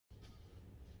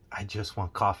I just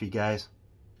want coffee, guys.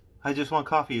 I just want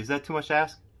coffee. Is that too much to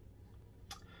ask?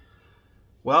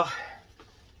 Well,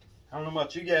 I don't know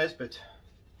about you guys, but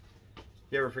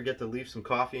you ever forget to leave some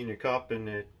coffee in your cup and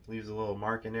it leaves a little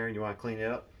mark in there and you want to clean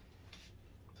it up?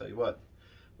 I'll tell you what,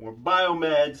 we're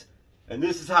Biomeds and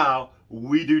this is how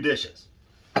we do dishes.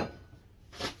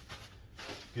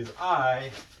 Because I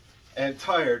am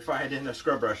tired finding a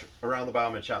scrub brush around the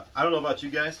Biomed shop. I don't know about you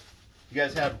guys. You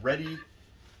guys have ready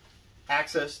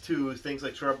access to things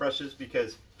like scrub brushes?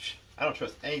 Because I don't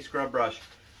trust any scrub brush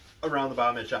around the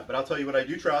Biomed shop. But I'll tell you what I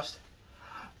do trust.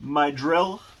 My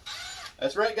drill.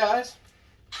 That's right, guys.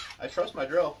 I trust my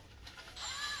drill.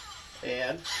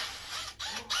 And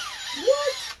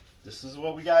what? This is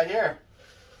what we got here.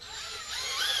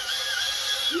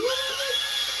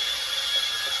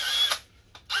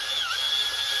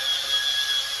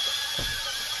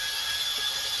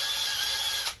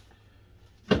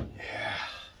 Yeah.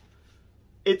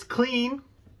 It's clean.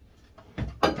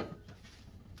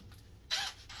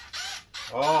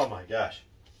 Oh my gosh.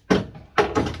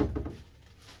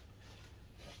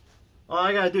 All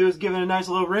I gotta do is give it a nice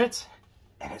little rinse,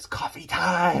 and it's coffee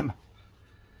time.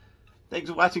 Thanks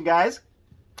for watching, guys.